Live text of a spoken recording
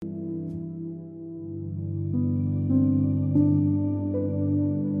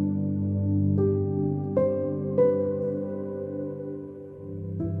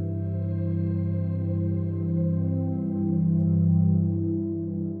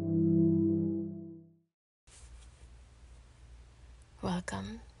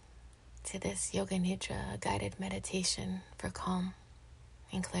Welcome to this Yoga Nidra guided meditation for calm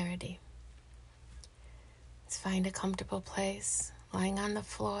and clarity. Let's find a comfortable place, lying on the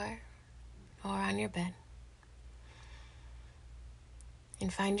floor or on your bed,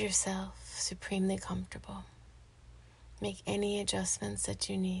 and find yourself supremely comfortable. Make any adjustments that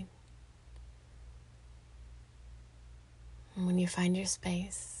you need. And when you find your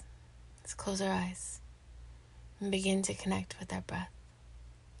space, let's close our eyes and begin to connect with our breath.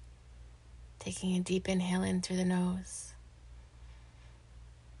 Taking a deep inhale in through the nose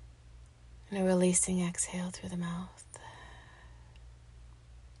and a releasing exhale through the mouth.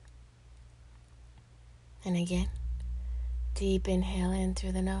 And again, deep inhale in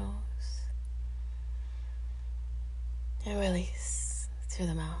through the nose and release through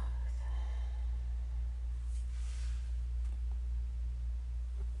the mouth.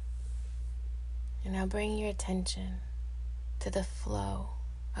 And now bring your attention to the flow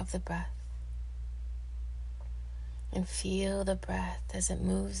of the breath. And feel the breath as it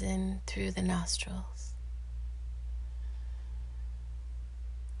moves in through the nostrils.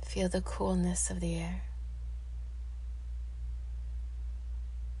 Feel the coolness of the air.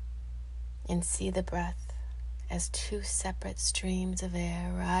 And see the breath as two separate streams of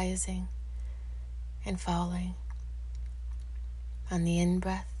air rising and falling on the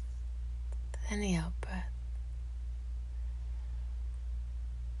in-breath and the out-breath.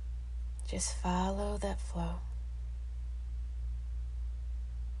 Just follow that flow.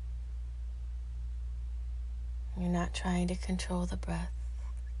 You're not trying to control the breath.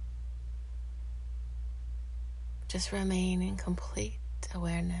 Just remain in complete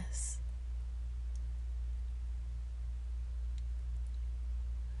awareness.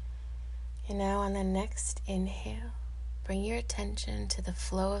 And now on the next inhale, bring your attention to the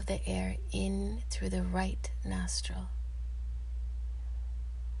flow of the air in through the right nostril.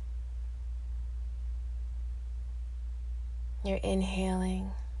 You're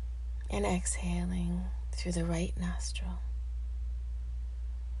inhaling and exhaling through the right nostril.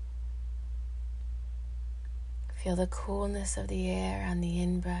 Feel the coolness of the air on the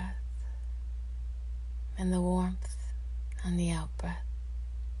in-breath and the warmth on the out-breath.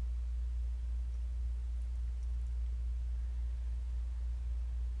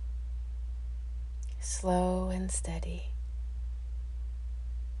 Slow and steady.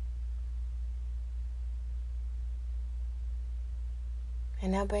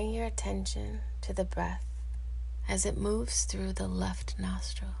 And now bring your attention to the breath as it moves through the left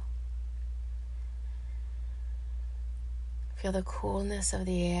nostril. Feel the coolness of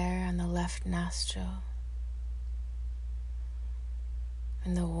the air on the left nostril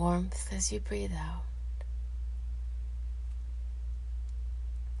and the warmth as you breathe out.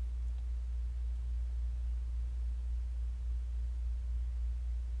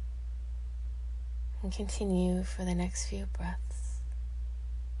 And continue for the next few breaths.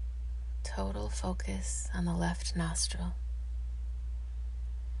 Total focus on the left nostril.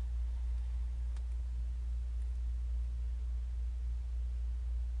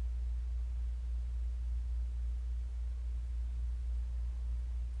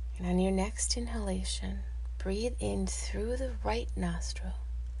 And on your next inhalation, breathe in through the right nostril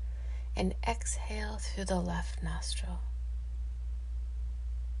and exhale through the left nostril.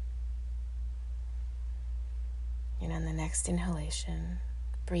 And on the next inhalation,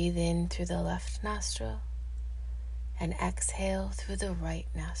 breathe in through the left nostril and exhale through the right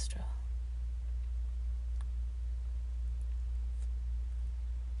nostril.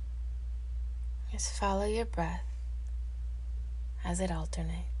 Just follow your breath as it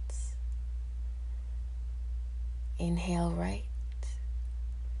alternates. Inhale right,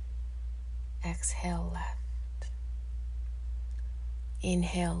 exhale left.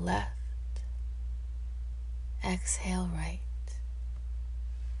 Inhale left, exhale right.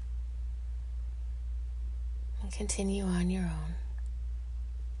 And continue on your own.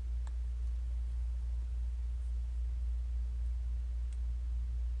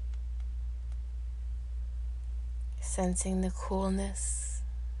 Sensing the coolness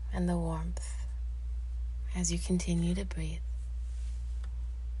and the warmth as you continue to breathe.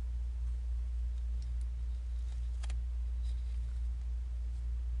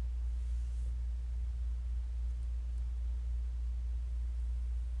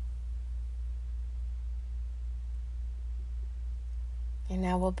 And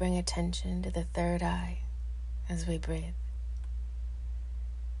now we'll bring attention to the third eye as we breathe.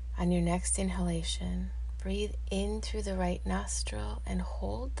 On your next inhalation, breathe in through the right nostril and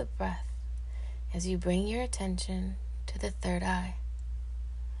hold the breath as you bring your attention to the third eye.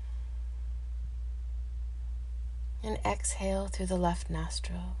 And exhale through the left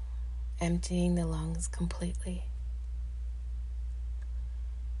nostril, emptying the lungs completely.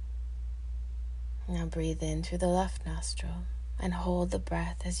 Now breathe in through the left nostril and hold the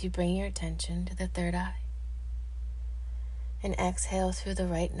breath as you bring your attention to the third eye. And exhale through the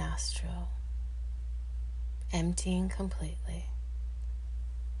right nostril, emptying completely.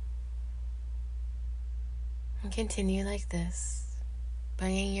 And continue like this,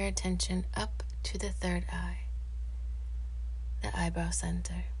 bringing your attention up to the third eye, the eyebrow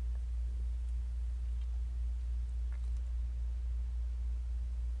center.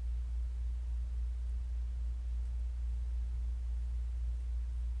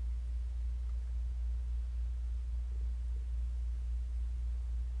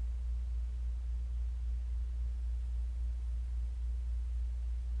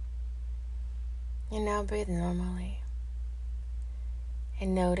 And now breathe normally.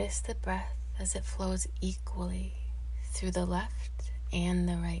 And notice the breath as it flows equally through the left and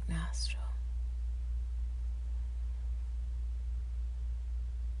the right nostril.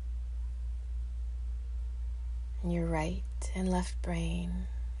 And your right and left brain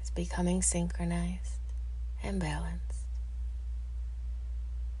is becoming synchronized and balanced.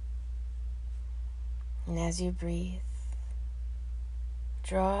 And as you breathe,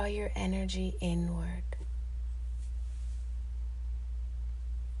 draw your energy inward.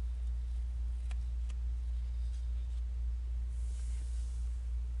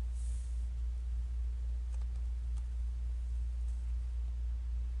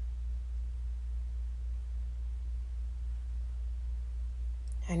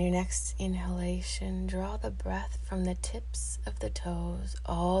 On your next inhalation, draw the breath from the tips of the toes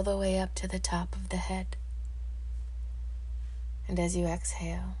all the way up to the top of the head. And as you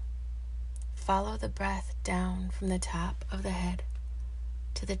exhale, follow the breath down from the top of the head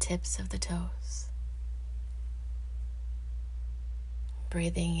to the tips of the toes.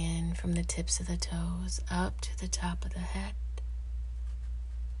 Breathing in from the tips of the toes up to the top of the head.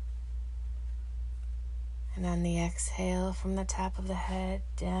 And on the exhale, from the top of the head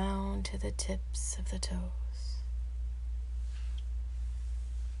down to the tips of the toes.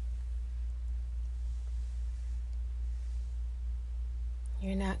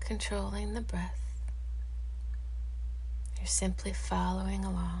 You're not controlling the breath. You're simply following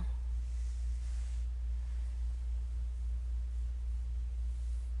along.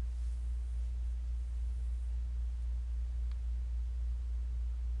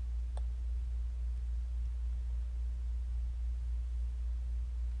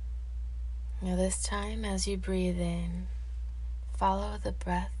 Now this time, as you breathe in, follow the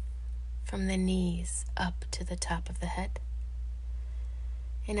breath from the knees up to the top of the head.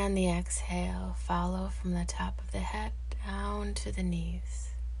 And on the exhale, follow from the top of the head down to the knees.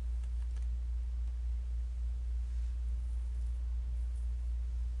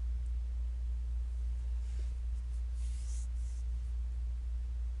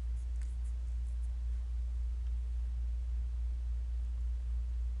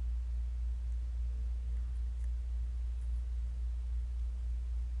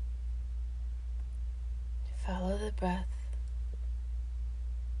 Follow the breath.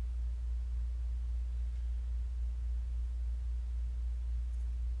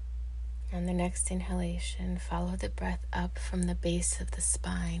 On the next inhalation, follow the breath up from the base of the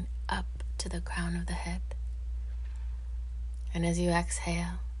spine, up to the crown of the head. And as you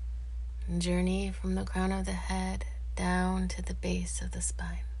exhale, journey from the crown of the head down to the base of the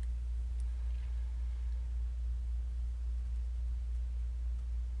spine.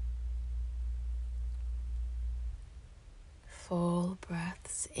 Full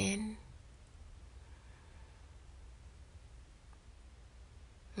breaths in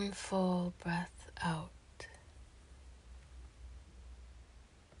and full breath out.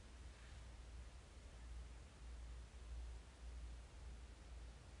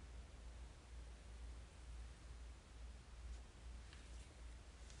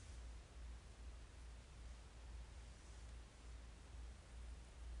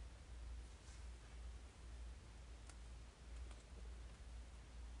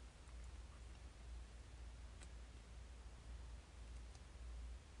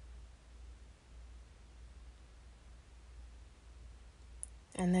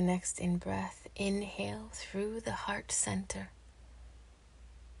 And the next in-breath, inhale through the heart center.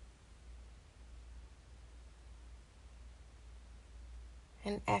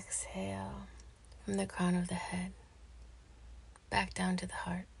 And exhale from the crown of the head, back down to the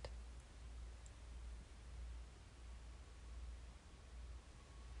heart.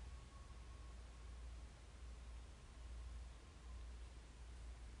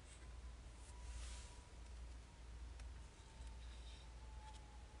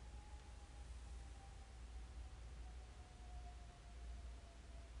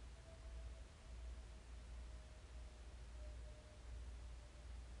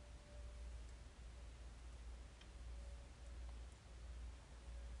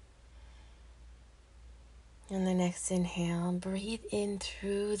 And the next inhale, breathe in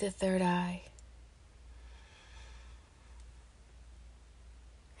through the third eye.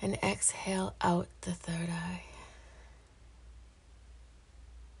 And exhale out the third eye.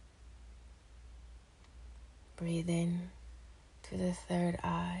 Breathe in to the third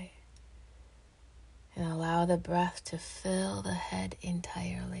eye and allow the breath to fill the head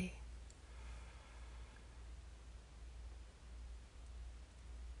entirely.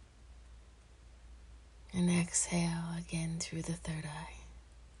 And exhale again through the third eye.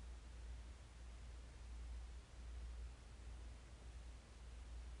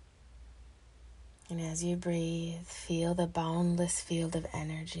 And as you breathe, feel the boundless field of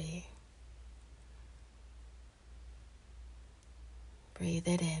energy. Breathe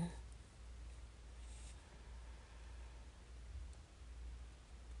it in.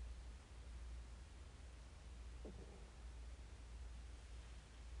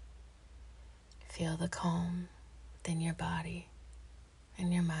 Feel the calm within your body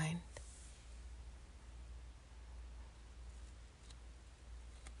and your mind.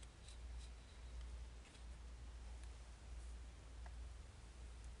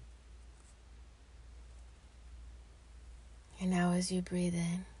 And now as you breathe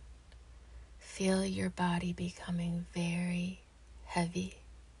in, feel your body becoming very heavy,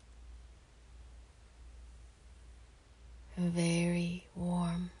 very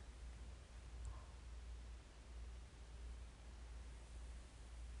warm.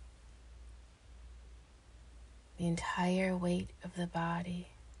 The entire weight of the body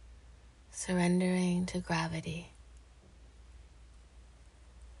surrendering to gravity.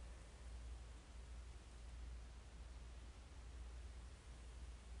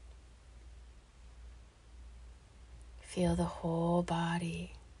 Feel the whole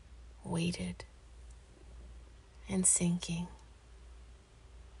body weighted and sinking.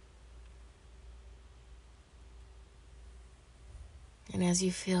 And as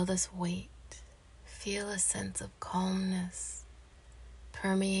you feel this weight, feel a sense of calmness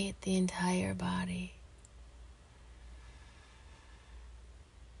permeate the entire body.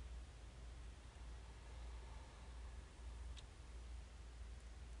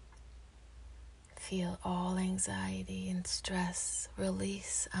 Feel all anxiety and stress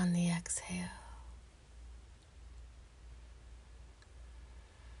release on the exhale.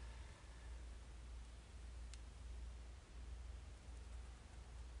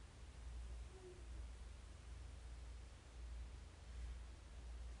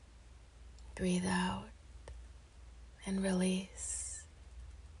 Breathe out and release.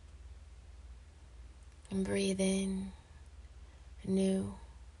 And breathe in new,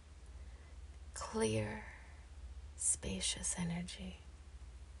 clear, spacious energy.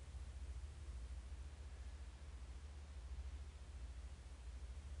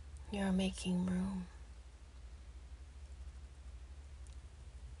 You're making room.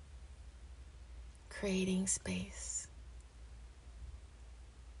 Creating space.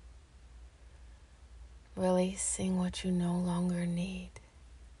 Releasing what you no longer need.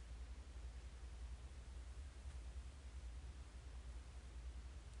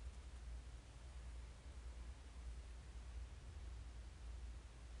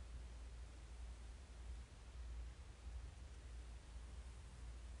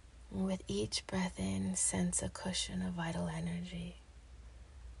 And with each breath in, sense a cushion of vital energy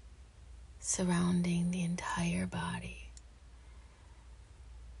surrounding the entire body,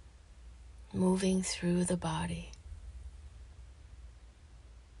 moving through the body,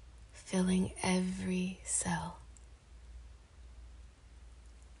 filling every cell.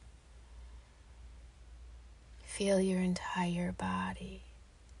 Feel your entire body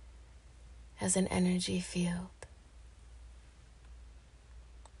as an energy field.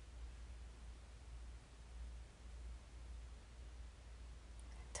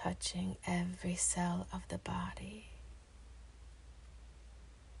 Touching every cell of the body.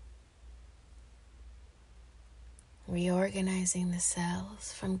 Reorganizing the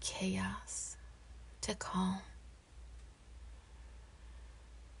cells from chaos to calm.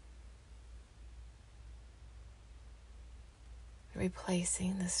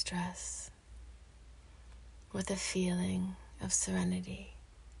 Replacing the stress with a feeling of serenity.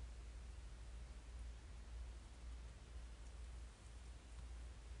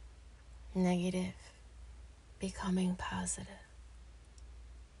 Negative becoming positive.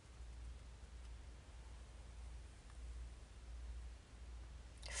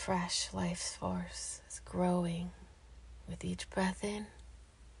 Fresh life force is growing with each breath in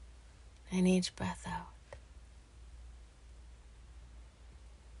and each breath out.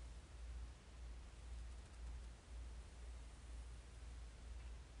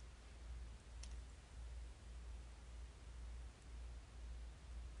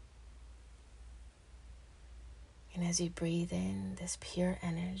 And as you breathe in this pure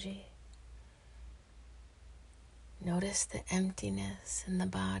energy, notice the emptiness in the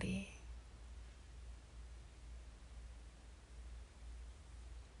body.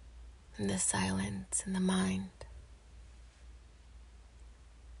 And the silence in the mind.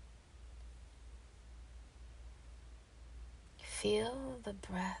 Feel the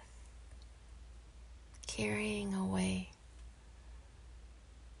breath carrying away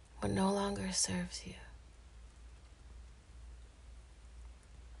what no longer serves you.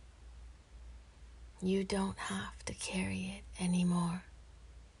 You don't have to carry it anymore.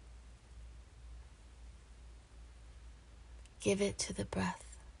 Give it to the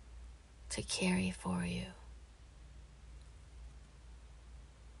breath to carry for you.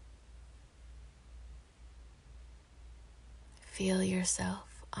 Feel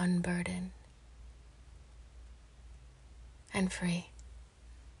yourself unburdened and free.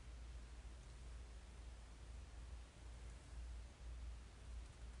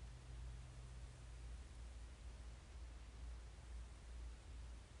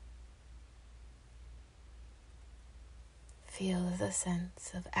 Feel the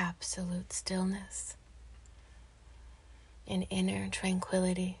sense of absolute stillness and inner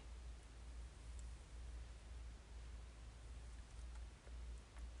tranquility.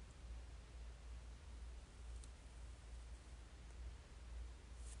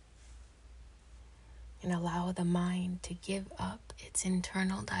 And allow the mind to give up its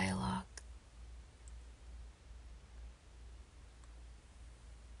internal dialogue.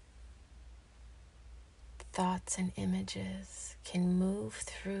 Thoughts and images can move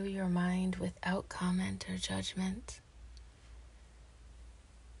through your mind without comment or judgment,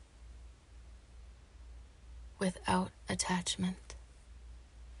 without attachment.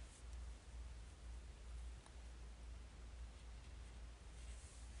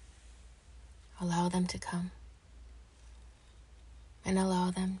 Allow them to come and allow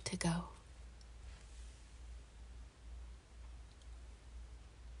them to go.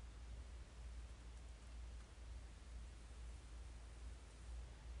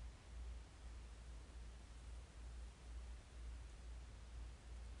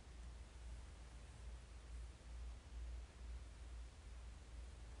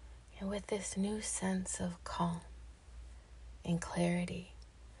 And with this new sense of calm and clarity,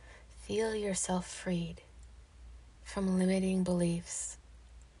 feel yourself freed from limiting beliefs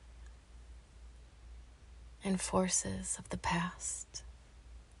and forces of the past.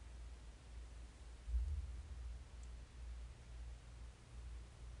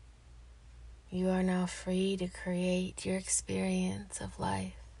 You are now free to create your experience of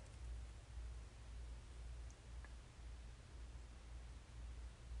life.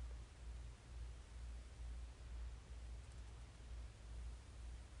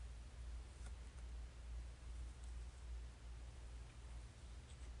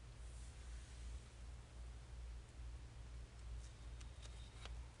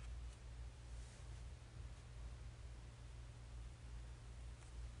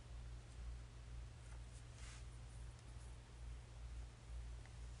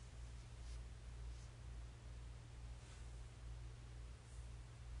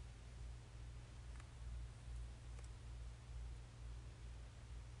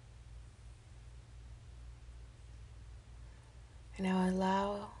 And now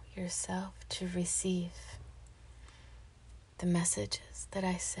allow yourself to receive the messages that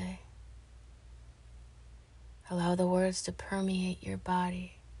I say. Allow the words to permeate your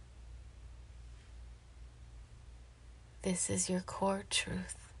body. This is your core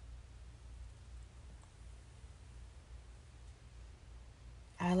truth.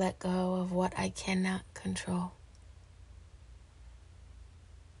 I let go of what I cannot control.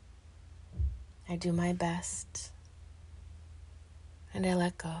 I do my best, and I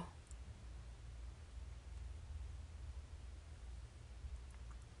let go.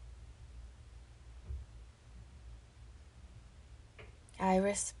 I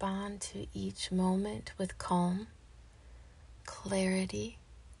respond to each moment with calm, clarity,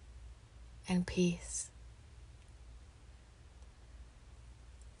 and peace.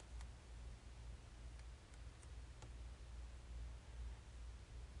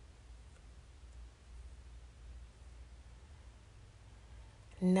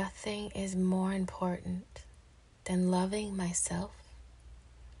 Nothing is more important than loving myself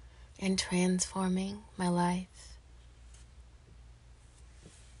and transforming my life.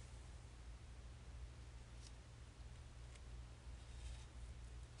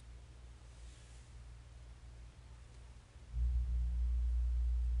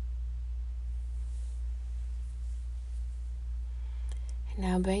 And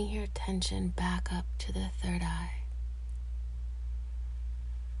now bring your attention back up to the third eye.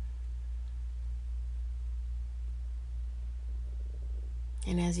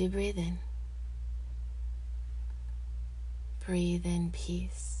 And as you breathe in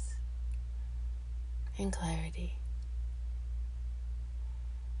peace and clarity.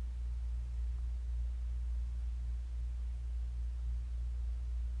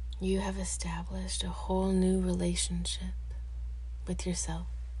 You have established a whole new relationship with yourself.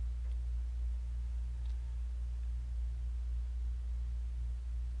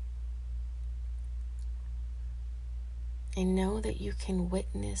 And know that you can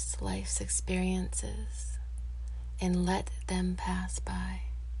witness life's experiences and let them pass by.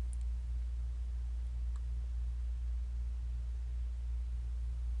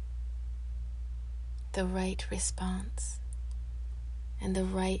 The right response and the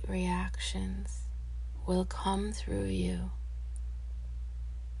right reactions will come through you.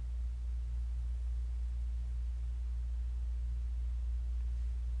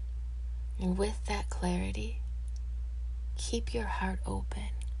 And with that clarity, keep your heart open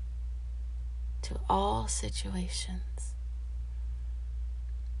to all situations,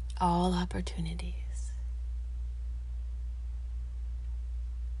 all opportunities.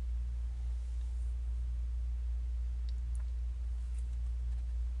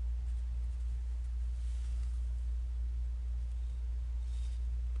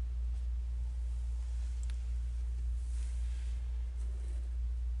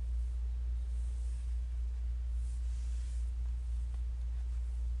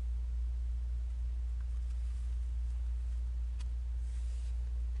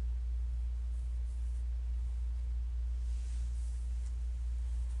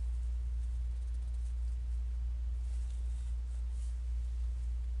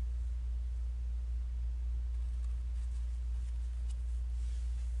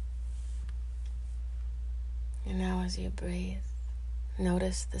 And now as you breathe,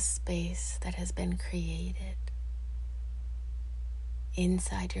 notice the space that has been created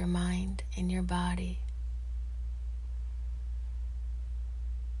inside your mind and your body.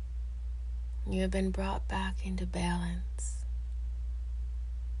 You have been brought back into balance.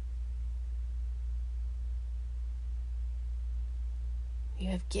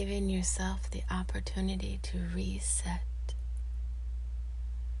 You have given yourself the opportunity to reset.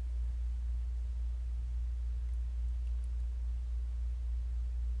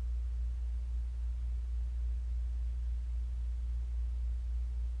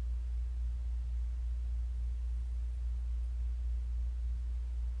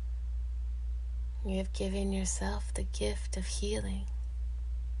 You have given yourself the gift of healing.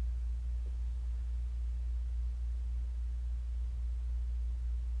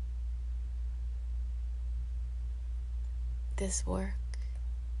 This work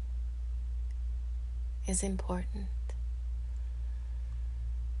is important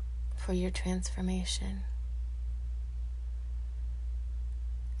for your transformation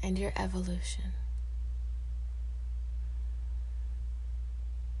and your evolution.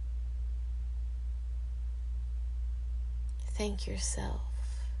 Thank yourself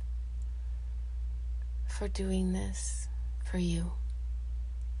for doing this for you.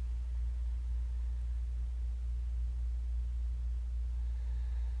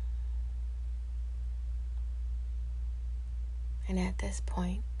 And at this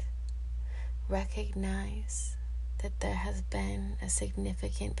point, recognize that there has been a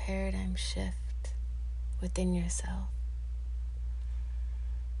significant paradigm shift within yourself.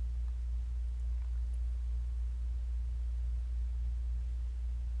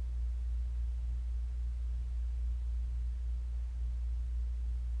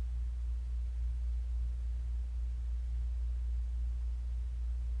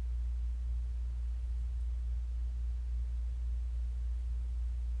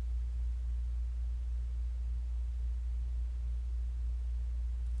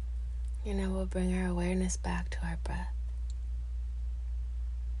 And now we'll bring our awareness back to our breath.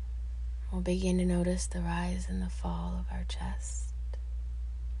 We'll begin to notice the rise and the fall of our chest,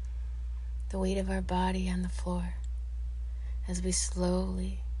 the weight of our body on the floor, as we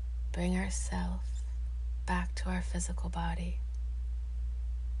slowly bring ourselves back to our physical body,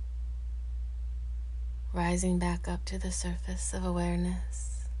 rising back up to the surface of awareness.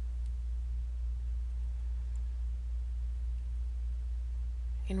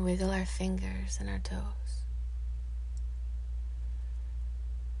 We can wiggle our fingers and our toes,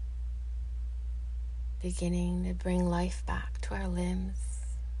 beginning to bring life back to our limbs.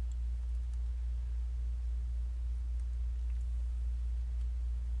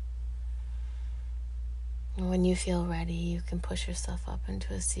 And when you feel ready, you can push yourself up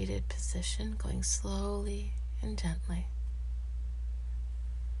into a seated position, going slowly and gently.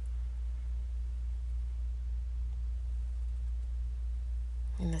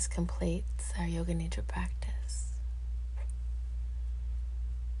 And this completes our Yoga Nidra practice.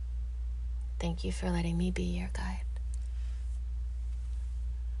 Thank you for letting me be your guide.